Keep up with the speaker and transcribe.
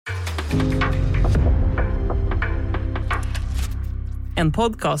En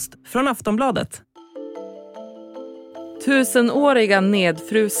podcast från Aftonbladet. Tusenåriga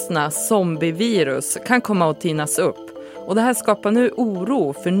nedfrusna zombievirus kan komma att tinas upp. Och det här skapar nu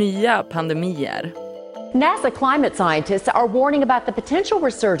oro för nya pandemier. NASA climate scientists are warning about the potential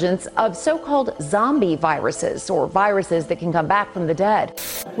resurgence of so-called zombieviruses, or viruses that can come back from the dead.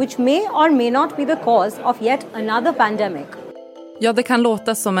 Which may or may not be the cause of yet another pandemic. Ja, det kan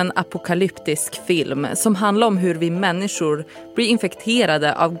låta som en apokalyptisk film som handlar om hur vi människor blir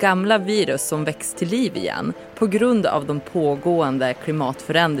infekterade av gamla virus som väcks till liv igen på grund av de pågående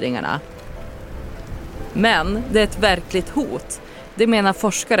klimatförändringarna. Men det är ett verkligt hot. Det menar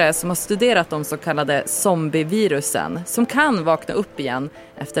forskare som har studerat de så kallade zombievirusen som kan vakna upp igen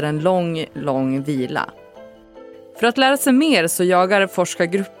efter en lång vila. För att lära sig mer så jagar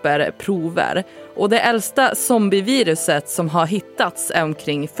forskargrupper prover och det äldsta zombieviruset som har hittats är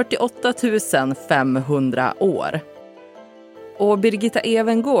omkring 48 500 år. Och Birgitta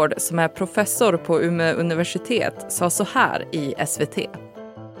Evengård som är professor på Umeå universitet sa så här i SVT.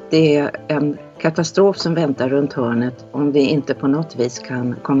 Det är en katastrof som väntar runt hörnet om vi inte på något vis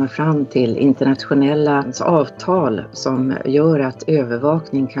kan komma fram till internationella avtal som gör att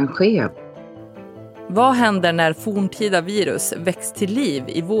övervakning kan ske. Vad händer när forntida virus väcks till liv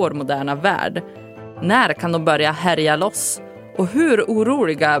i vår moderna värld? När kan de börja härja loss? Och hur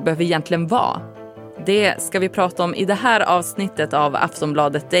oroliga behöver vi egentligen vara? Det ska vi prata om i det här avsnittet av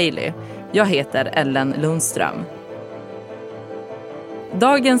Aftonbladet Daily. Jag heter Ellen Lundström.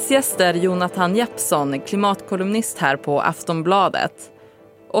 Dagens gäst är Jonathan Jeppsson, klimatkolumnist här på Aftonbladet.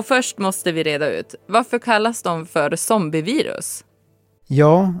 Och först måste vi reda ut, varför kallas de för zombievirus?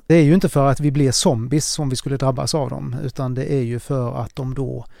 Ja, det är ju inte för att vi blir zombies om vi skulle drabbas av dem, utan det är ju för att de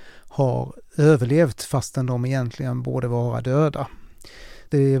då har överlevt fastän de egentligen borde vara döda.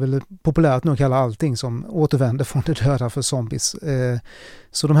 Det är väl populärt nu att kalla allting som återvänder från det döda för zombies.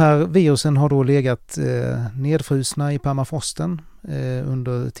 Så de här virusen har då legat nedfrusna i permafrosten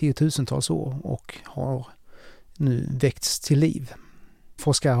under tiotusentals år och har nu väckts till liv.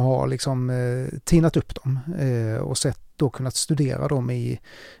 Forskare har liksom tinat upp dem och då kunnat studera dem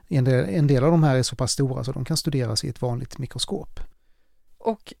en del av de här är så pass stora så de kan studeras i ett vanligt mikroskop.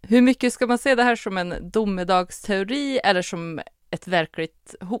 Och hur mycket ska man se det här som en domedagsteori eller som ett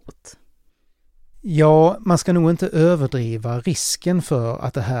verkligt hot? Ja, man ska nog inte överdriva risken för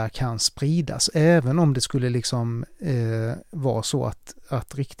att det här kan spridas. Även om det skulle liksom vara så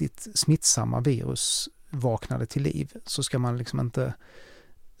att riktigt smittsamma virus vaknade till liv så ska man liksom inte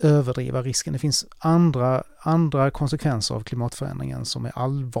överdriva risken. Det finns andra konsekvenser av klimatförändringen som är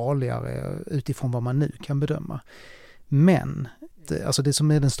allvarligare utifrån vad man nu kan bedöma. Men alltså det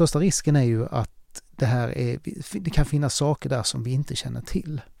som är den största risken är ju att det kan finnas saker där som vi inte känner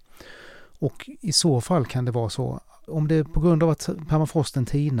till. Och i så fall kan det vara så, om det är på grund av att permafrosten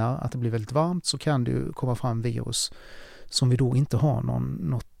tinar, att det blir väldigt varmt, så kan det ju komma fram virus som vi då inte har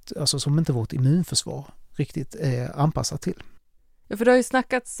alltså som inte vårt immunförsvar riktigt är anpassat till. Ja, för det har ju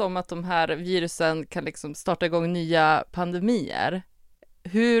snackats om att de här virusen kan liksom starta igång nya pandemier.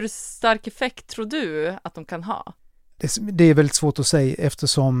 Hur stark effekt tror du att de kan ha? Det är väldigt svårt att säga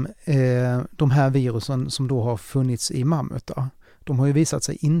eftersom de här virusen som då har funnits i mammutar, de har ju visat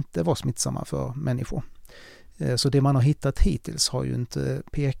sig inte vara smittsamma för människor. Så det man har hittat hittills har ju inte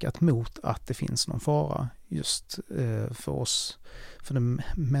pekat mot att det finns någon fara just för oss, för den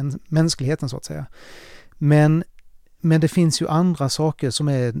mänskligheten så att säga. Men det finns ju andra saker som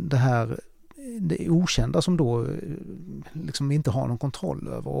är det okända som då liksom vi inte har någon kontroll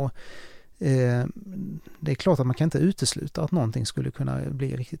över. Och det är klart att man kan inte utesluta att någonting skulle kunna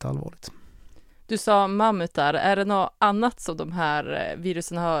bli riktigt allvarligt. Du sa mammutar. Är det något annat som de här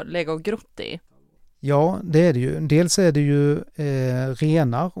virusen har legat och grott i? Ja, det är det ju. Dels är det ju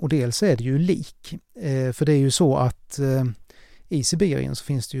renar och dels är det ju lik. För det är ju så att i Sibirien så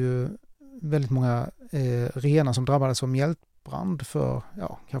finns det ju väldigt många renar som drabbades av mjältbrand för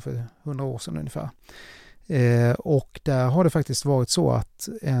kanske 100 år sedan ungefär. Och där har det faktiskt varit så att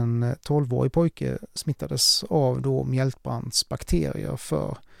en 12-årig pojke smittades av då mjältbrandsbakterier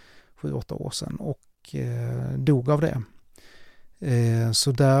för 7-8 år sedan och dog av det.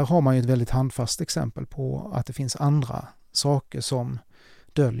 Så där har man ju ett väldigt handfast exempel på att det finns andra saker som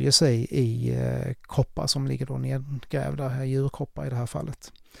döljer sig i kroppar som ligger då nedgrävda, djurkroppar i det här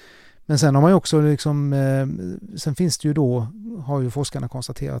fallet. Men sen har man ju också liksom, sen finns det ju då, har ju forskarna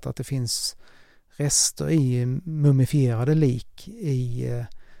konstaterat att det finns rester i mumifierade lik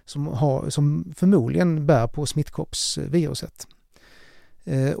som förmodligen bär på smittkoppsviruset.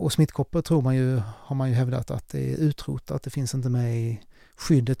 Och smittkoppor har man ju hävdat att det är utrotat, det finns inte med i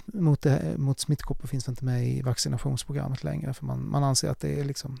skyddet mot smittkoppor finns inte med i vaccinationsprogrammet längre, för man anser att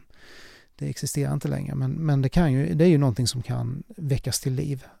det existerar inte längre. Men det är ju någonting som kan väckas till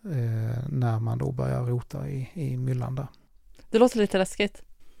liv när man då börjar rota i myllan där. Det låter lite läskigt.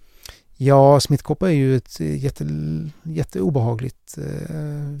 Ja, smittkoppor är ju ett jätteobehagligt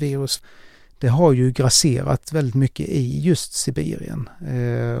virus. Det har ju grasserat väldigt mycket i just Sibirien.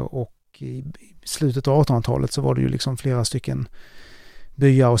 Och i slutet av 1800-talet så var det ju liksom flera stycken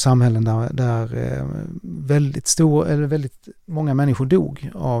byar och samhällen där väldigt många människor dog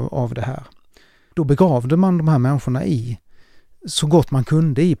av det här. Då begravde man de här människorna så gott man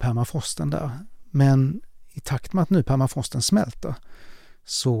kunde i permafrosten där. Men i takt med att nu permafrosten smälter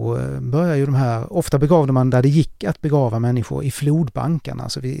så börjar ju ofta begravde man där det gick att begrava människor i flodbankarna,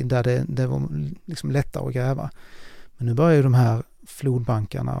 alltså där det var liksom lättare att gräva. Men nu börjar ju de här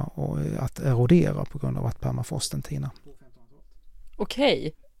flodbankarna att erodera på grund av att permafrosten tinar.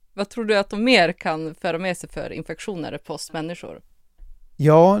 Okej. Vad tror du att de mer kan föra med sig för infektioner på oss människor?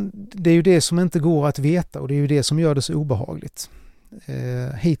 Ja, det är ju det som inte går att veta och det är ju det som gör det så obehagligt.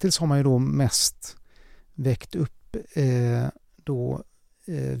 Hittills har man ju då mest väckt upp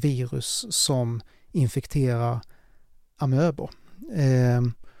virus som infekterar amöbor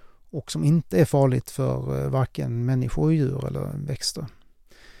och som inte är farligt för varken människor, djur eller växter.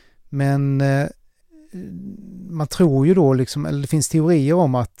 Men man tror ju då eller det finns teorier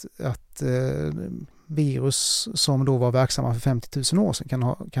om att virus som då var verksamma för 50 000 år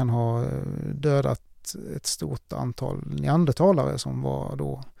sedan kan ha dödat ett stort antal neandertalare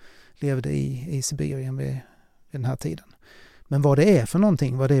som levde i Sibirien vid den här tiden. Men vad det är för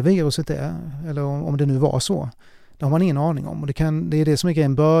någonting, vad det viruset är, eller om det nu var så, det har man ingen aning om. Och det är det som är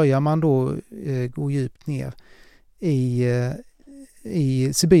grejen. Börjar man då gå djupt ner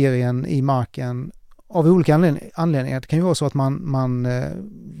i Sibirien, i marken, av olika anledningar. Det kan ju vara så att man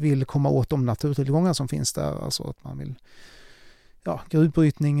vill komma åt de naturtillgångar som finns där. Alltså att man vill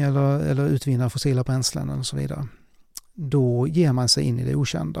gruvbrytning eller utvinna fossila bränslen och så vidare. Då ger man sig in i det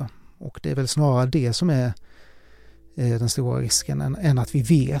okända. Och det är väl snarare det som är den stora risken än att vi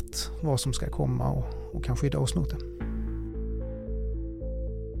vet vad som ska komma och kan skydda oss mot det.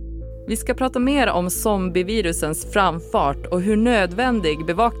 Vi ska prata mer om zombievirusens framfart och hur nödvändig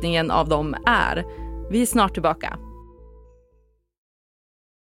bevakningen av dem är. Vi är snart tillbaka.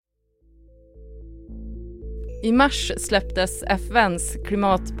 I mars släpptes FN:s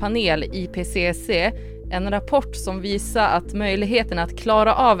klimatpanel IPCC en rapport som visar att möjligheten att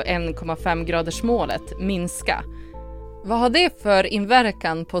klara av 1,5-gradersmålet minskar. Vad har det för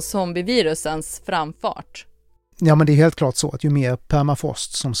inverkan på zombievirusens framfart? Ja, men det är helt klart så att ju mer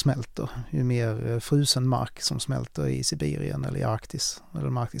permafrost som smälter, ju mer frusen mark som smälter i Sibirien eller i Arktis eller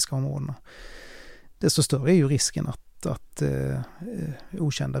de arktiska områdena, desto större är ju risken att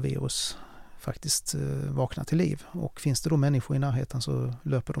okända virus faktiskt vaknar till liv. Och finns det då människor i närheten så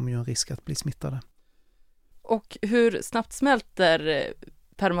löper de ju en risk att bli smittade. Och hur snabbt smälter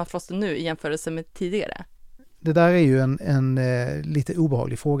permafrosten nu i jämförelse med tidigare? Det där är ju en lite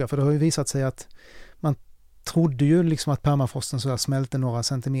obehaglig fråga, för det har ju visat sig att man trodde ju liksom att permafrosten så smälte några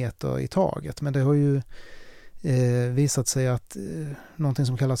centimeter i taget, men det har ju visat sig att någonting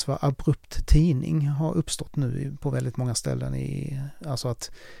som kallas för abrupt tining har uppstått nu på väldigt många ställen. Alltså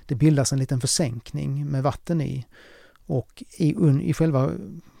att det bildas en liten försänkning med vatten i, och i själva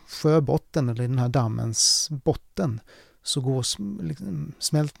sjöbotten eller i den här dammens botten så går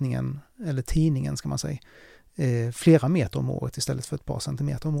smältningen, eller tiningen ska man säga, flera meter om året istället för ett par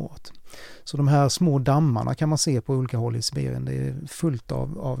centimeter om året. Så de här små dammarna kan man se på olika håll i Sibirien. Det är fullt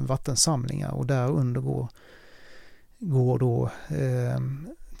av vattensamlingar och där under går då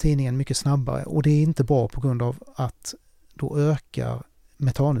tiningen mycket snabbare. Och det är inte bra på grund av att då ökar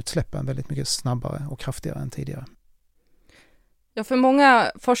metanutsläppen väldigt mycket snabbare och kraftigare än tidigare. Ja, för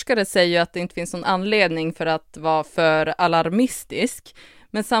många forskare säger ju att det inte finns någon anledning för att vara för alarmistisk.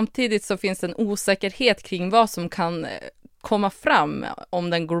 Men samtidigt så finns en osäkerhet kring vad som kan komma fram om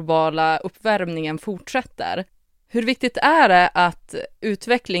den globala uppvärmningen fortsätter. Hur viktigt är det att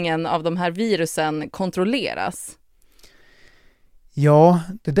utvecklingen av de här virusen kontrolleras? Ja,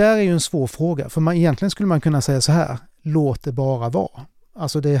 det där är ju en svår fråga. För egentligen skulle man kunna säga så här: låt det bara vara.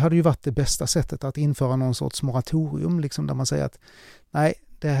 Alltså det hade ju varit det bästa sättet att införa någon sorts moratorium, liksom, där man säger att nej,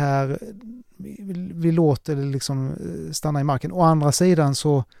 det här, vi låter det liksom stanna i marken. Å andra sidan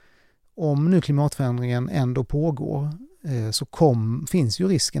så, om nu klimatförändringen ändå pågår, så finns ju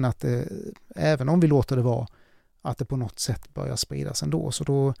risken att det, även om vi låter det vara, att det på något sätt börjar spridas ändå. Så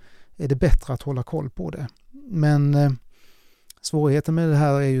då är det bättre att hålla koll på det. Men svårigheten med det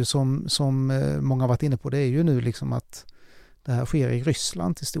här är ju som många har varit inne på, det är ju nu liksom att Det här sker i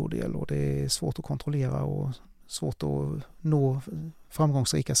Ryssland till stor del och det är svårt att kontrollera och svårt att nå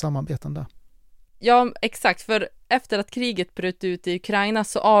framgångsrika samarbeten där. Ja, exakt. För efter att kriget bröt ut i Ukraina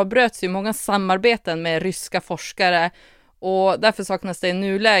så avbröts ju många samarbeten med ryska forskare och därför saknas det i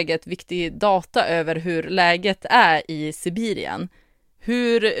nuläget viktig data över hur läget är i Sibirien.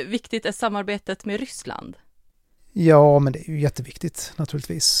 Hur viktigt är samarbetet med Ryssland? Ja, men det är ju jätteviktigt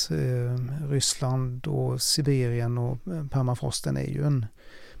naturligtvis. Ryssland och Sibirien och permafrosten är ju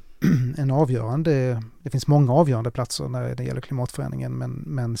en avgörande, det finns många avgörande platser när det gäller klimatförändringen,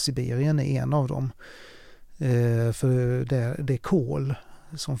 men Sibirien är en av dem. För det kol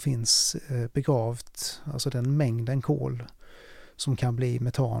som finns begravt, alltså den mängden kol som kan bli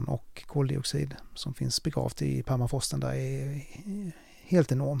metan och koldioxid som finns begravt i permafrosten där är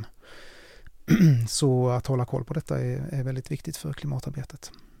helt enorm. Så att hålla koll på detta är väldigt viktigt för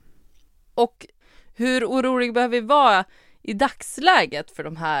klimatarbetet. Och hur orolig behöver vi vara i dagsläget för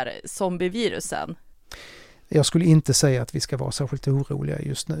de här zombievirusen? Jag skulle inte säga att vi ska vara särskilt oroliga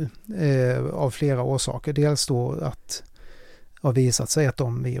just nu av flera orsaker. Dels då att det har visat sig att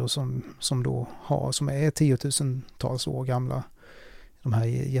de virus som är 10 000-tals år gamla, de här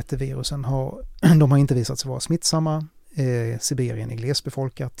jättevirusen, de har inte visat sig vara smittsamma. Sibirien är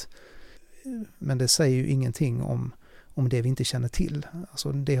glesbefolkat. Men det säger ju ingenting om det vi inte känner till.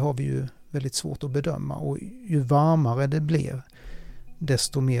 Alltså det har vi ju väldigt svårt att bedöma och ju varmare det blir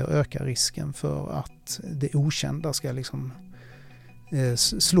desto mer ökar risken för att det okända ska liksom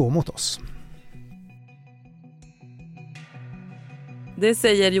slå mot oss. Det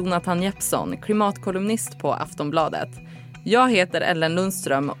säger Jonathan Jeppsson, klimatkolumnist på Aftonbladet. Jag heter Ellen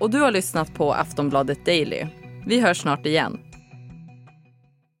Lundström och du har lyssnat på Aftonbladet Daily. Vi hörs snart igen.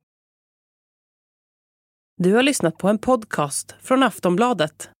 Du har lyssnat på en podcast från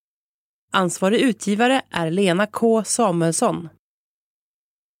Aftonbladet. Ansvarig utgivare är Lena K. Samuelsson.